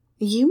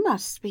You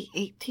must be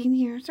 18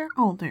 years or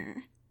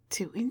older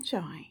to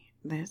enjoy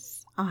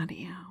this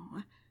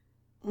audio.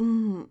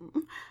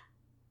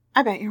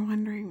 I bet you're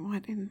wondering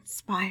what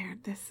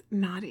inspired this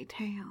naughty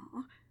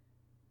tale.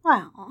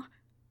 Well,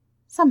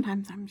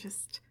 sometimes I'm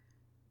just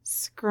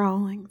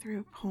scrolling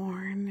through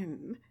porn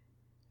and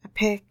a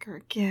pic or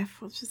a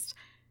gif will just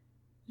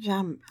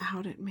jump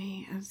out at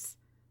me as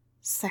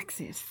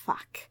sexy as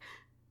fuck.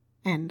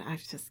 And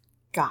I've just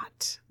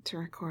got to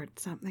record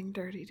something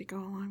dirty to go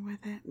along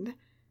with it.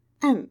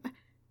 And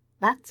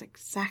that's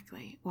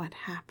exactly what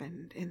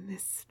happened in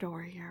this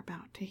story you're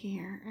about to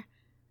hear.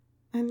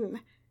 And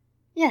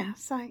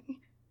yes, I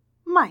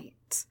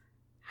might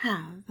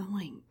have the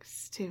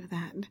links to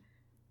that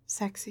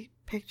sexy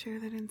picture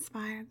that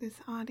inspired this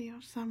audio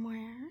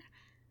somewhere.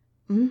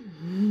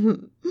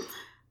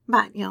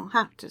 But you'll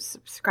have to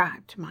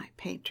subscribe to my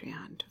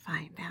Patreon to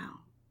find out.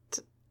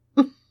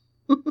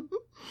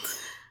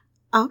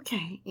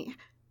 Okay,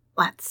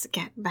 let's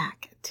get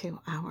back to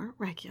our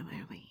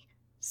regularly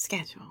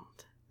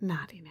scheduled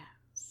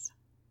naughtiness.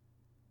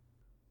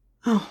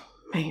 Oh,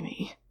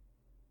 baby,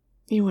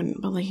 you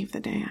wouldn't believe the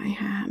day I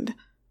had.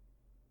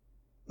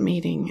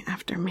 Meeting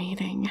after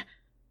meeting,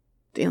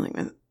 dealing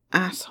with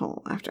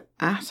asshole after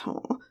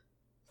asshole,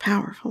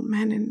 powerful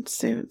men in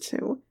suits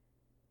who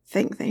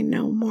think they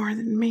know more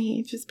than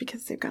me just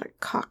because they've got a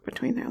cock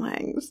between their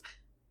legs.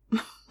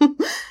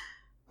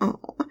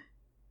 Oh,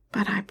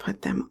 but I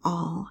put them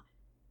all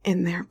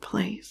in their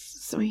place,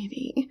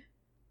 sweetie.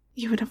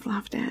 You would have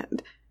loved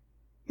it.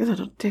 Your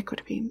little dick would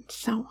have been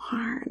so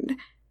hard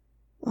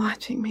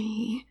watching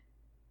me.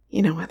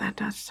 You know what that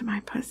does to my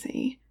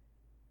pussy?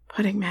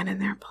 Putting men in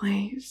their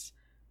place.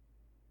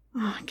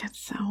 Oh, it gets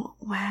so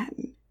wet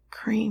and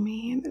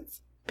creamy, and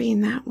it's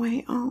been that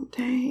way all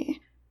day.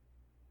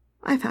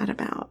 I thought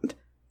about,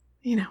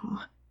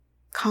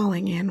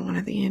 calling in one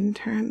of the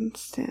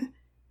interns to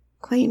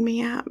clean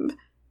me up.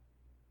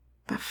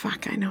 But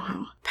fuck, I know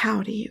how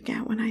pouty you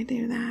get when I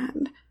do that.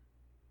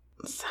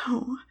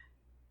 So,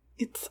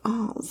 it's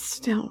all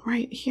still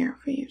right here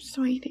for you,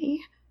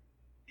 sweetie.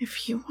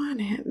 If you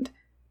want it,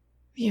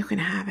 you can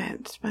have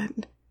it,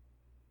 but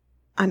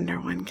under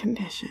one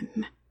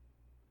condition.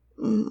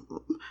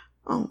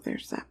 Oh,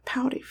 there's that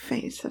pouty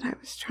face that I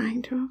was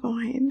trying to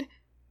avoid.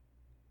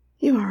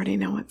 You already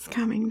know what's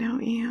coming,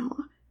 don't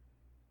you?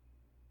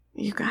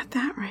 You got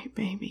that right,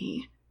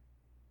 baby.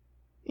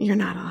 You're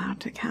not allowed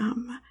to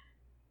come.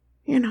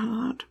 You're not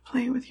allowed to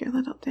play with your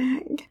little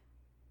dick.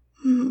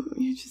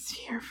 You're just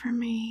here for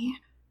me.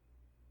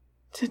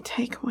 To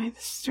take away the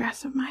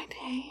stress of my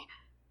day.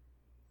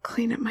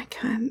 Clean up my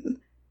cunt.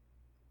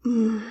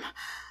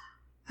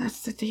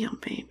 That's the deal,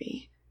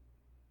 baby.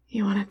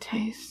 You want a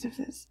taste of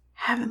this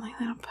heavenly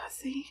little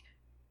pussy?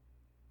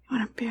 You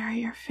want to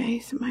bury your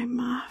face in my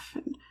muff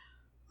and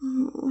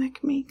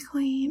lick me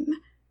clean?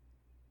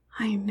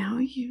 I know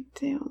you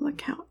do.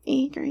 Look how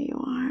eager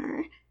you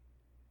are.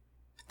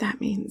 But that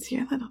means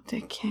your little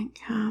dick can't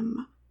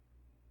come.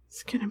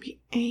 It's gonna be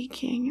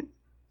aching and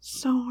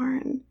sore,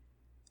 and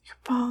your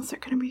balls are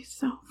gonna be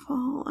so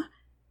full.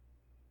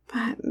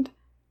 But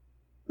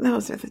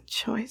those are the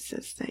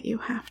choices that you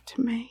have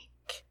to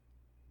make.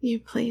 You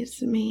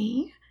please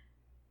me,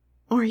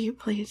 or you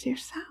please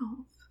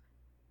yourself.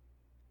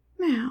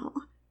 Now,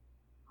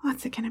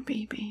 what's it gonna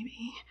be,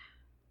 baby?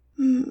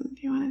 Do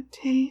you want a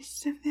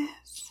taste of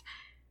this?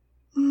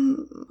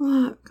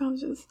 Look, I'll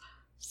just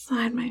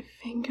slide my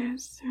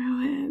fingers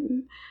through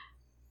it.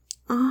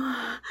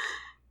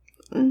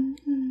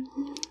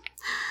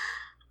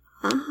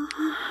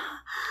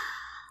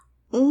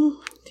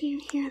 Do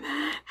you hear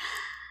that?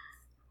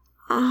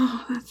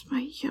 Oh, that's my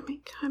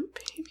yummy cunt,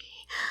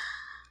 baby.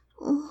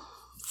 Oh,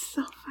 it's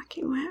so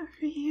fucking wet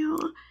for you.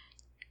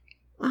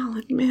 I'll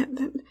admit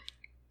that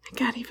I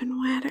got even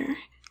wetter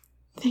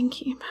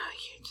thinking about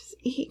you just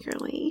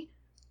eagerly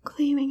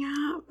cleaning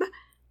up.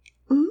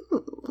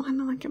 Want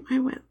to look at my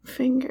wet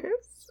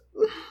fingers?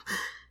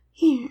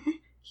 Here,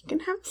 you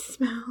can have a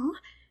smell.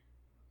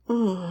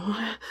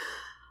 Oh,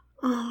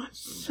 it's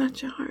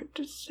such a hard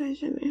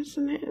decision,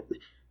 isn't it?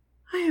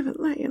 I haven't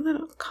let your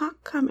little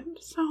cock come in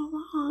so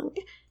long.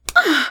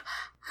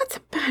 That's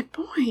a bad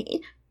boy.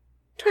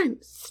 Trying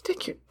to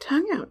stick your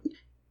tongue out and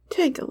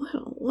take a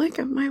little lick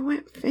of my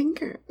wet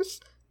fingers.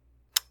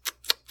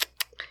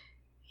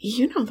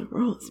 You know the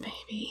rules,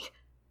 baby.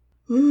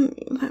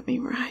 Let me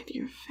ride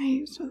your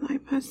face with my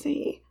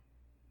pussy,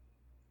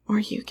 or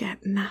you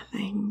get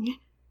nothing.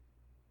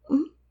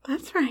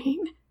 That's right.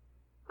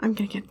 I'm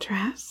gonna get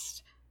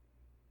dressed.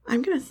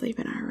 I'm gonna sleep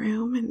in our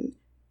room, and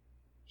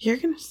you're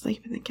gonna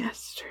sleep in the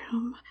guest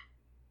room.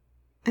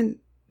 And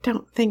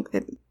don't think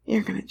that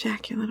you're gonna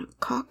jack your little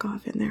cock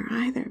off in there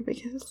either,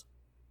 because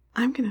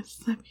I'm gonna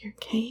slip your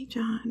cage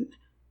on.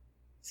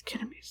 It's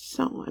gonna be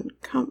so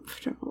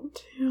uncomfortable,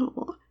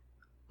 too.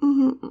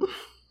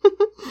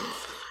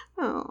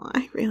 Oh,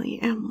 I really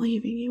am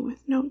leaving you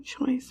with no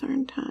choice,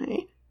 aren't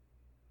I?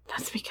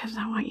 That's because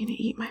I want you to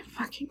eat my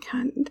fucking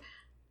cunt.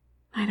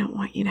 I don't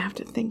want you to have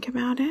to think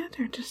about it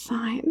or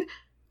decide.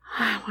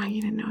 I want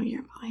you to know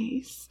your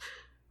place.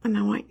 And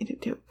I want you to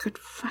do a good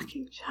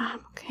fucking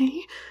job,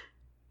 okay?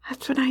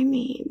 That's what I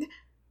need.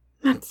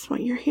 That's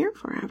what you're here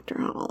for,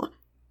 after all.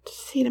 To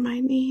see to my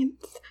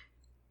needs.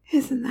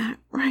 Isn't that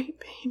right,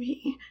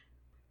 baby?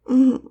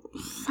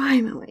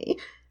 Finally.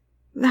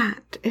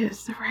 That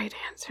is the right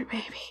answer,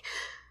 baby.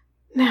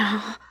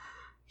 Now,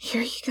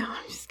 here you go.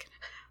 I'm just gonna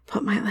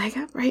put my leg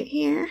up right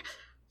here,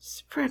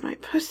 spread my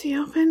pussy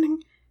open,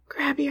 and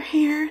grab your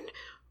hair, and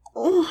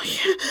oh,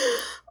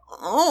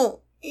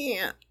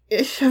 yeah,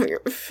 you shove your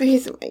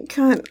face in my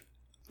cunt.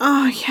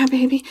 Oh, yeah,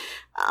 baby.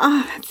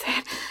 Oh, that's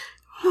it.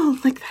 Oh,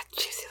 like that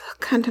juicy little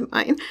cunt of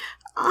mine.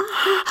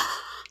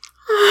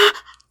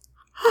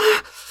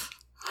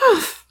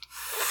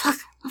 Fuck,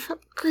 how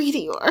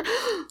greedy you are.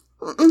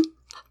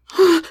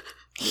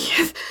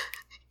 Yes,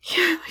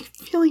 yeah, like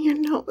feeling your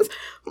nose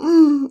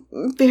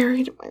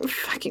buried in my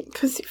fucking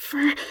pussy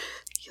fur.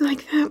 You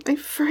like that, my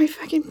furry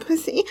fucking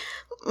pussy?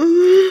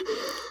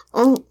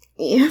 Oh,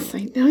 yes,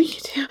 I know you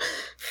do.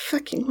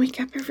 Fucking wake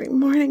up every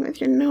morning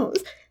with your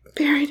nose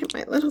buried in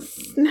my little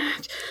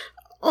snatch.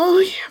 Oh,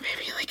 yeah,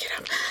 baby, lick it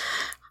up.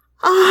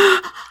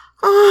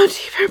 Oh,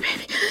 deeper,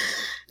 baby.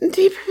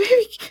 Deeper,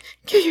 baby.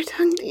 Get your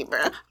tongue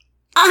deeper.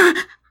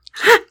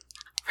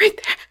 Right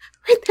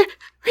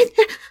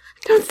there.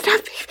 Don't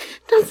stop,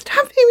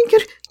 baby.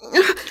 Good.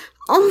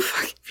 Oh,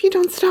 fuck. If you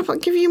don't stop, I'll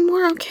give you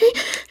more, okay?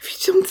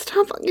 If you don't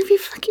stop, I'll give you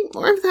fucking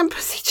more of that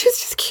pussy juice.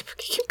 Just keep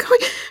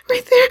going.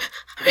 Right there.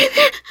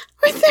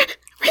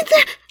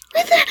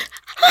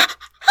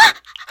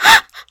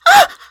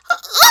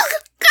 Oh,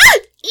 God.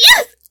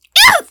 Yes.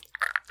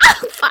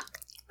 Oh, fuck.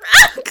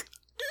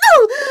 No.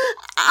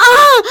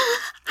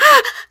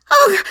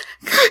 Oh,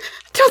 God.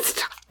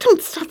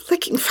 Don't stop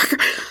licking, fucker.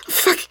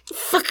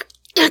 Fuck.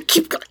 Yeah,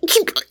 keep going.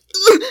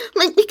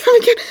 Make me come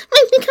again.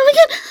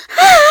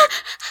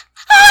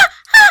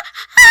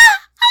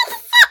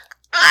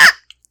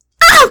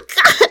 Oh,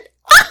 God.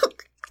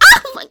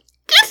 Oh, my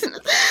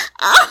goodness.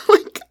 Oh,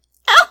 my God.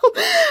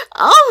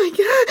 Oh, my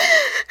God.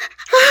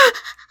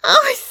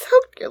 Oh, I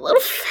soaked your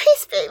little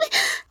face, baby.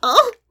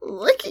 Oh,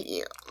 look at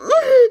you.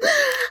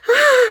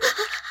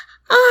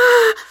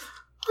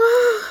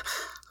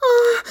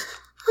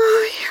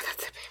 Oh, yeah,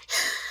 that's it, baby.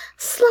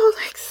 Slow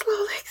legs.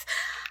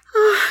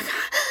 Oh,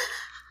 God.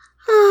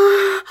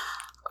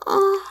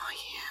 Oh,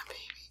 yeah,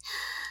 baby.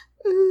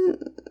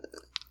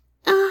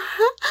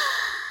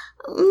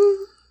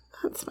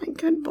 That's my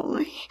good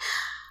boy.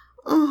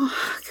 Oh,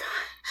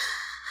 God.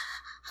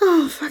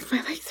 Oh, fuck,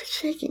 my legs are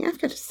shaking. I've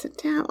got to sit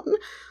down.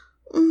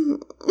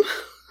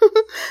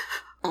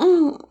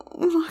 Oh,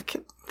 look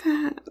at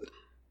that.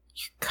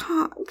 Your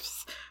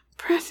cock's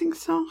pressing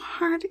so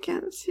hard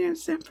against your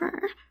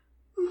zipper.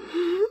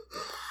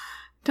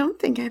 Don't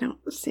think I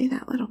don't see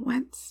that little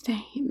wet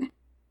stain.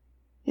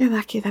 You're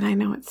lucky that I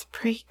know it's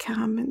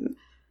pre-cum and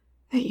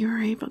that you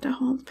were able to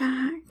hold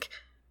back.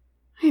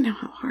 I know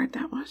how hard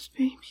that was,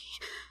 baby.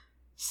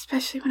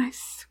 Especially when I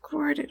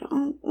squirted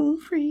all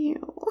over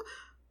you.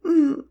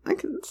 I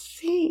can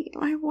see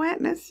my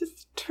wetness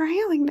just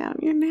trailing down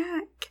your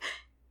neck.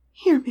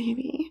 Here,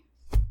 baby.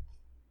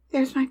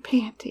 There's my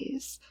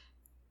panties.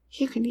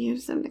 You can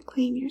use them to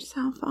clean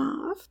yourself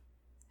off.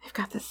 They've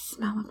got the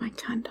smell of my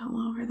cunt all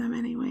over them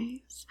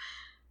anyways.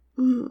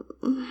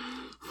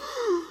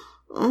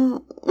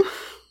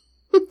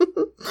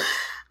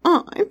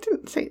 Oh, I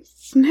didn't say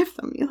sniff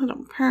them, you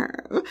little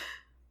perv.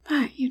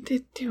 But you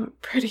did do a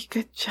pretty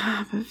good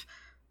job of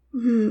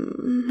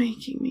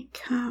making me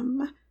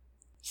come.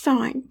 So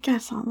I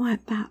guess I'll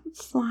let that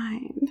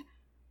slide.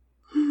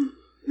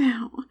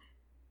 Now,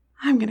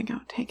 I'm gonna go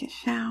take a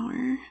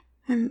shower,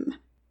 and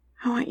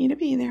I want you to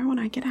be there when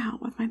I get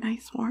out with my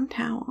nice warm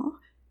towel.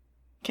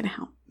 Gonna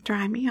help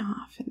dry me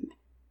off, and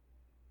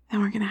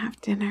then we're gonna have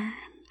dinner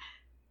and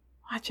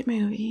watch a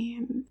movie,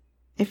 and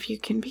if you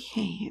can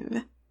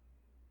behave,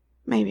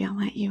 maybe I'll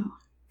let you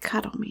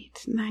cuddle me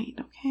tonight,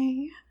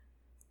 okay?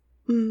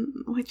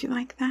 Would you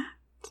like that?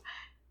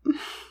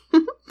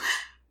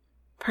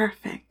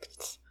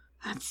 Perfect.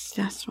 That's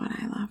just what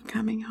I love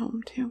coming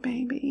home to,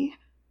 baby.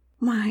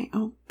 My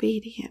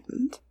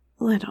obedient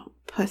little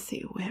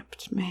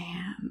pussy-whipped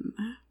man.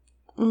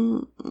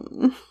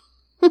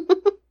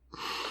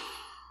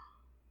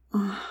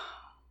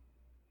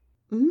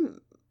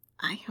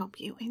 I hope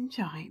you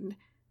enjoyed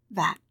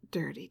that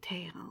dirty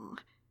tale.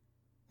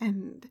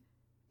 And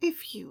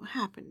if you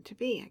happen to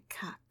be a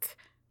cuck,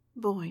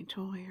 boy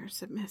toy, or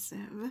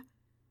submissive,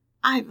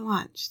 I've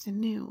launched a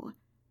new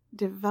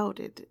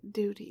Devoted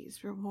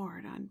Duties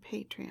reward on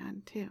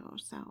Patreon too,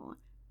 so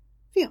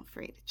feel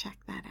free to check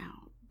that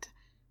out.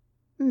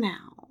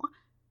 Now,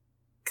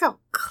 go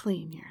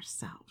clean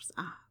yourselves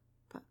up.